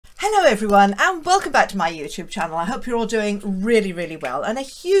Hello everyone and welcome back to my YouTube channel. I hope you're all doing really well, and a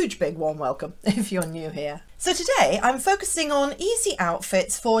huge big warm welcome if you're new here. So today I'm focusing on easy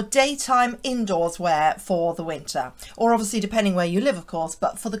outfits for daytime indoors wear for the winter, or obviously depending where you live of course,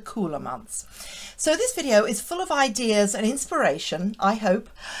 but for the cooler months. So this video is full of ideas and inspiration, I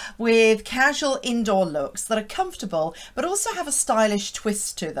hope, with casual indoor looks that are comfortable but also have a stylish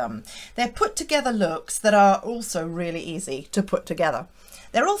twist to them. They're put together looks that are also really easy to put together.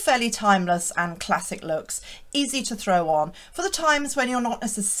 They're all fairly timeless and classic looks, easy to throw on for the times when you're not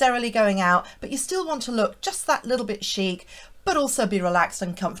necessarily going out, but you still want to look just that little bit chic, but also be relaxed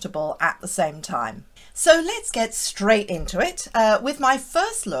and comfortable at the same time. So let's get straight into it with my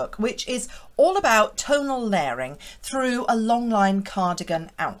first look, which is all about tonal layering through a long line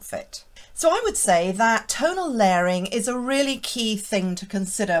cardigan outfit. So I would say that tonal layering is a really key thing to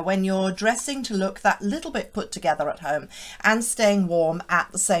consider when you're dressing to look that little bit put together at home and staying warm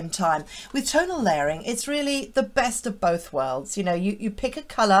at the same time. With tonal layering, it's really the best of both worlds. You know, you pick a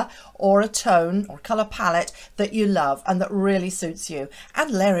colour or a tone or colour palette that you love and that really suits you and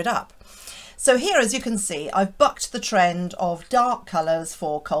layer it up. So here, as you can see, I've bucked the trend of dark colours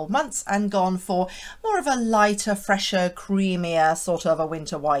for cold months and gone for more of a lighter, fresher, creamier, sort of a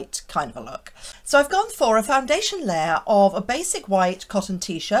winter white kind of a look. So I've gone for a foundation layer of a basic white cotton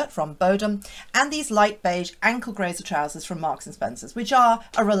t-shirt from Bodum and these light beige ankle grazer trousers from Marks & Spencer's, which are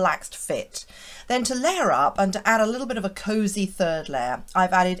a relaxed fit. Then to layer up and to add a little bit of a cosy third layer,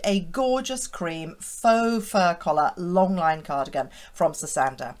 I've added a gorgeous cream faux fur collar long line cardigan from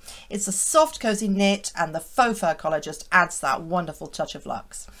Sosandar. It's a soft cozy knit and the faux fur collar just adds that wonderful touch of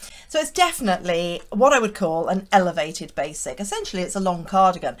luxe. So it's definitely what I would call an elevated basic. Essentially it's a long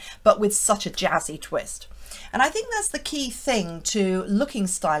cardigan but with such a jazzy twist. And I think that's the key thing to looking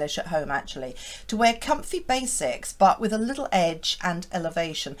stylish at home, actually, to wear comfy basics but with a little edge and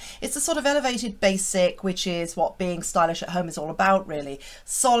elevation. It's the sort of elevated basic which is what being stylish at home is all about, really.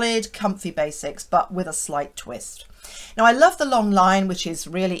 Solid, comfy basics but with a slight twist. Now I love the long line, which is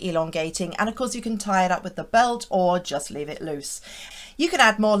really elongating, and of course you can tie it up with the belt or just leave it loose. You can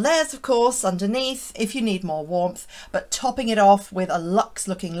add more layers of course underneath if you need more warmth, but topping it off with a luxe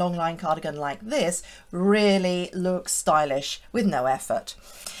looking long line cardigan like this really looks stylish with no effort.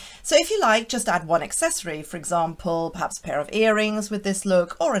 So if you like, just add one accessory, for example, perhaps a pair of earrings with this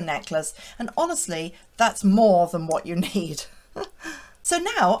look or a necklace, and honestly that's more than what you need. So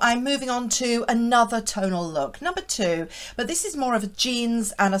now I'm moving on to another tonal look, number 2, but this is more of a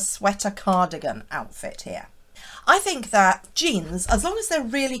jeans and a sweater cardigan outfit here. I think that jeans, as long as they're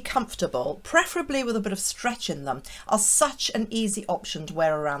really comfortable, preferably with a bit of stretch in them, are such an easy option to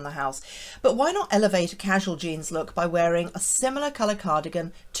wear around the house. But why not elevate a casual jeans look by wearing a similar colour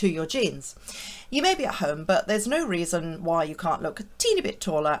cardigan to your jeans? You may be at home, but there's no reason why you can't look a teeny bit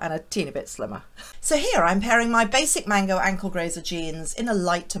taller and a teeny bit slimmer. So here I'm pairing my basic mango ankle grazer jeans in a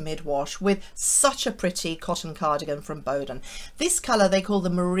light to mid wash with such a pretty cotton cardigan from Bodum. This colour they call the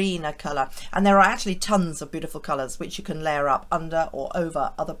Marina colour, and there are actually tons of beautiful colours which you can layer up under or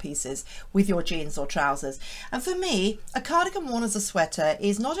over other pieces with your jeans or trousers. And for me, a cardigan worn as a sweater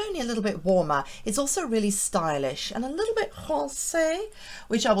is not only a little bit warmer, it's also really stylish and a little bit horsey,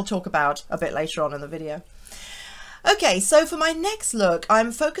 which I will talk about a bit later on in the video. Okay, so for my next look,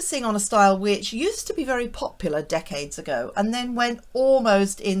 I'm focusing on a style which used to be very popular decades ago and then went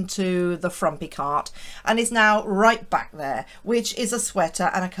almost into the frumpy cart and is now right back there, which is a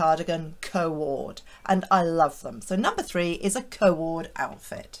sweater and a cardigan co-ord, and I love them. So number 3 is a co-ord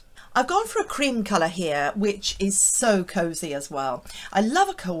outfit. I've gone for a cream colour here, which is so cosy as well. I love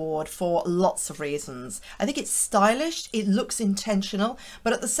a co-ord for lots of reasons. I think it's stylish, it looks intentional,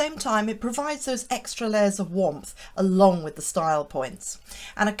 but at the same time it provides those extra layers of warmth along with the style points.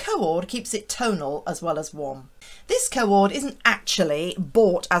 And a co-ord keeps it tonal as well as warm. This co-ord isn't actually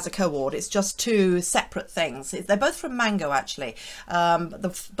bought as a co-ord, it's just two separate things. They're both from Mango actually, but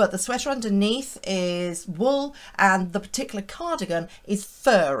the sweater underneath is wool and the particular cardigan is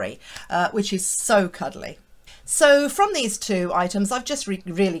furry, which is so cuddly. So from these two items, I've just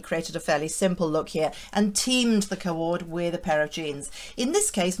really created a fairly simple look here and teamed the co-ord with a pair of jeans. In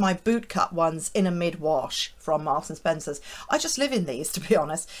this case, my boot cut ones in a mid-wash from Marks & Spencer's. I just live in these, to be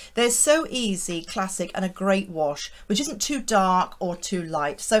honest. They're so easy, classic, and a great wash, which isn't too dark or too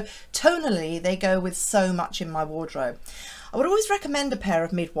light. So tonally, they go with so much in my wardrobe. I would always recommend a pair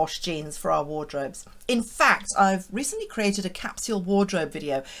of mid-wash jeans for our wardrobes. In fact, I've recently created a capsule wardrobe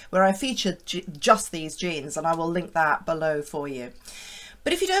video where I featured just these jeans, and I will link that below for you.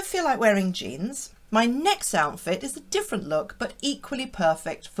 But if you don't feel like wearing jeans, my next outfit is a different look but equally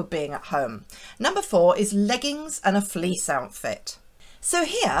perfect for being at home. Number 4 is leggings and a fleece outfit. So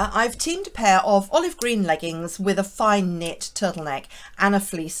here I've teamed a pair of olive green leggings with a fine knit turtleneck and a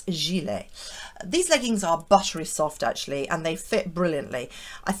fleece gilet. These leggings are buttery soft actually, and they fit brilliantly.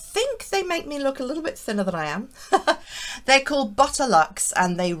 I think they make me look a little bit thinner than I am. They're called Butter Luxe,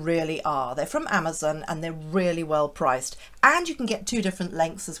 and they really are. They're from Amazon and they're really well priced. And you can get two different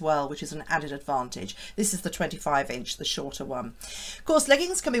lengths as well, which is an added advantage. This is the 25-inch, the shorter one. Of course,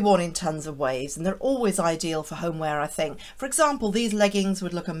 leggings can be worn in tons of ways, and they're always ideal for homeware, I think. For example, these leggings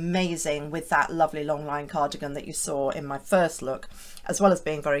would look amazing with that lovely long line cardigan that you saw in my first look, as well as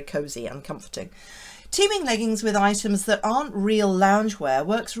being very cozy and comforting. Teaming leggings with items that aren't real loungewear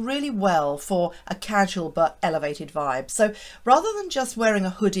works really well for a casual but elevated vibe. So rather than just wearing a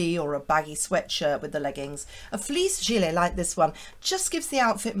hoodie or a baggy sweatshirt with the leggings, a fleece gilet like this one just gives the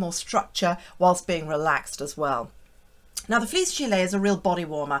outfit more structure whilst being relaxed as well. Now the fleece gilet is a real body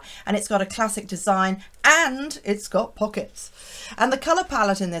warmer, and it's got a classic design and it's got pockets. And the colour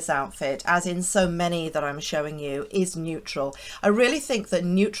palette in this outfit, as in so many that I'm showing you, is neutral. I really think that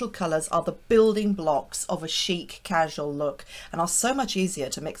neutral colours are the building blocks of a chic casual look, and are so much easier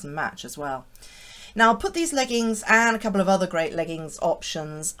to mix and match as well. Now I'll put these leggings and a couple of other great leggings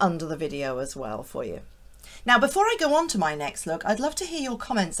options under the video as well for you. Now, before I go on to my next look, I'd love to hear your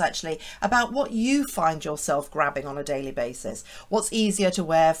comments actually about what you find yourself grabbing on a daily basis. What's easier to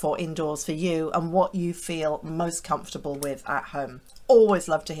wear for indoors for you, and what you feel most comfortable with at home. Always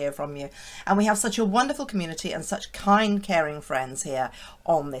love to hear from you. And we have such a wonderful community and such kind, caring friends here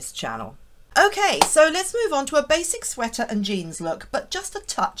on this channel. Okay, so let's move on to a basic sweater and jeans look, but just a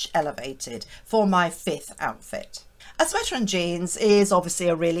touch elevated for my fifth outfit. A sweater and jeans is obviously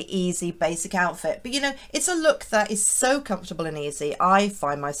a really easy basic outfit, but you know, it's a look that is so comfortable and easy. I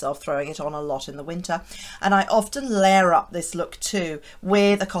find myself throwing it on a lot in the winter, and I often layer up this look too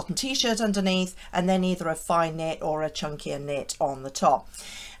with a cotton t-shirt underneath, and then either a fine knit or a chunkier knit on the top.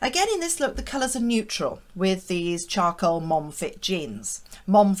 Again, in this look, the colours are neutral with these charcoal mom fit jeans.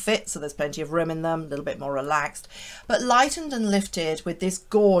 Mom fit, so there's plenty of room in them, a little bit more relaxed, but lightened and lifted with this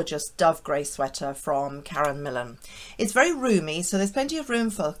gorgeous dove grey sweater from Karen Millen. It's very roomy, so there's plenty of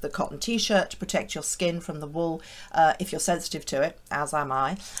room for the cotton t-shirt to protect your skin from the wool if you're sensitive to it, as am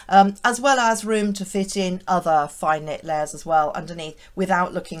I, as well as room to fit in other fine knit layers as well underneath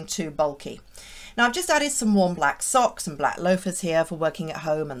without looking too bulky. Now I've just added some warm black socks and black loafers here for working at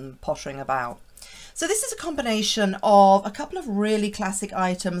home and pottering about. So this is a combination of a couple of really classic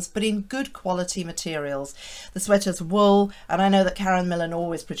items, but in good quality materials. The sweater's wool, and I know that Karen Millen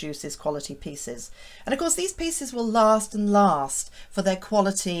always produces quality pieces. And of course these pieces will last and last for their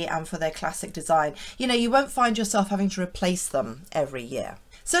quality and for their classic design. You know, you won't find yourself having to replace them every year.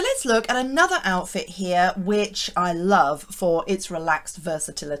 So let's look at another outfit here, which I love for its relaxed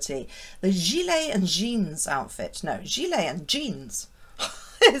versatility. The gilet and jeans outfit. No, gilet and jeans.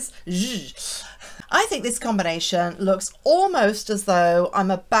 I think this combination looks almost as though I'm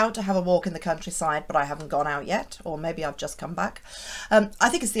about to have a walk in the countryside, but I haven't gone out yet, or maybe I've just come back. I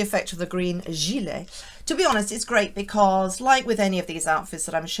think it's the effect of the green gilet. To be honest, it's great because, like with any of these outfits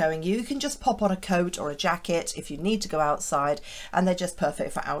that I'm showing you, you can just pop on a coat or a jacket if you need to go outside, and they're just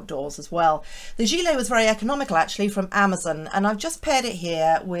perfect for outdoors as well. The gilet was very economical actually from Amazon, and I've just paired it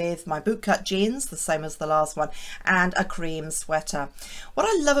here with my bootcut jeans, the same as the last one, and a cream sweater. What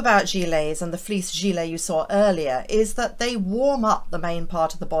I love about gilets and the fleece gilet you saw earlier is that they warm up the main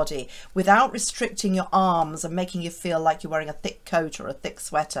part of the body without restricting your arms and making you feel like you're wearing a thick coat or a thick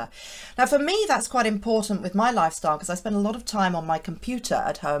sweater. Now for me that's quite important with my lifestyle because I spend a lot of time on my computer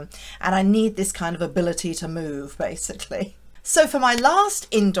at home, and I need this kind of ability to move basically. So for my last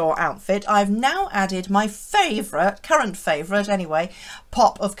indoor outfit, I've now added my favourite, current favourite anyway,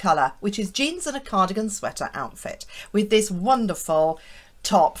 pop of colour, which is jeans and a cardigan sweater outfit with this wonderful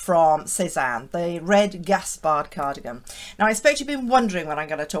top from Cezanne, the red Gaspard cardigan. Now I expect you've been wondering when I'm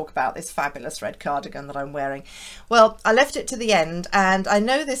going to talk about this fabulous red cardigan that I'm wearing. Well, I left it to the end, and I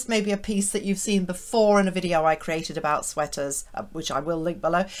know this may be a piece that you've seen before in a video I created about sweaters, which I will link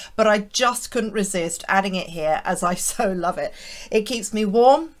below, but I just couldn't resist adding it here as I so love it. It keeps me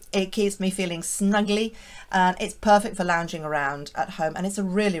warm, it keeps me feeling snuggly, and it's perfect for lounging around at home, and it's a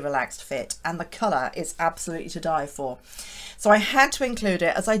really relaxed fit, and the colour is absolutely to die for. So I had to include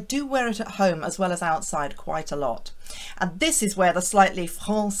it as I do wear it at home as well as outside quite a lot. And this is where the slightly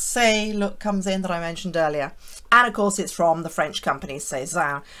français look comes in that I mentioned earlier. And of course it's from the French company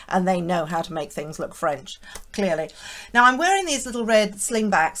Cezanne, and they know how to make things look French, clearly. Now I'm wearing these little red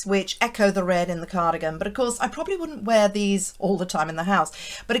slingbacks which echo the red in the cardigan, but of course I probably wouldn't wear these all the time in the house.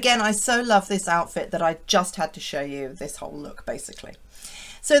 But again, I so love this outfit that I just had to show you this whole look basically.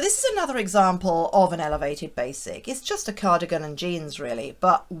 So this is another example of an elevated basic. It's just a cardigan and jeans really,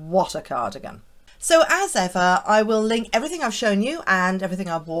 but what a cardigan. So as ever, I will link everything I've shown you and everything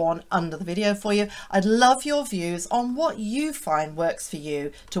I've worn under the video for you. I'd love your views on what you find works for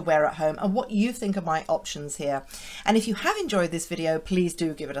you to wear at home and what you think are my options here. And if you have enjoyed this video, please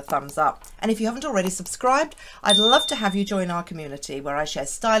do give it a thumbs up. And if you haven't already subscribed, I'd love to have you join our community where I share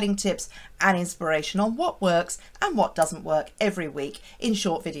styling tips and inspiration on what works and what doesn't work every week in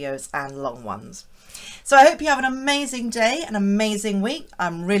short videos and long ones. So I hope you have an amazing day, an amazing week.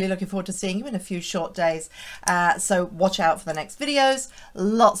 I'm really looking forward to seeing you in a few short days. So watch out for the next videos.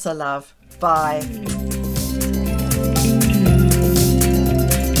 Lots of love. Bye.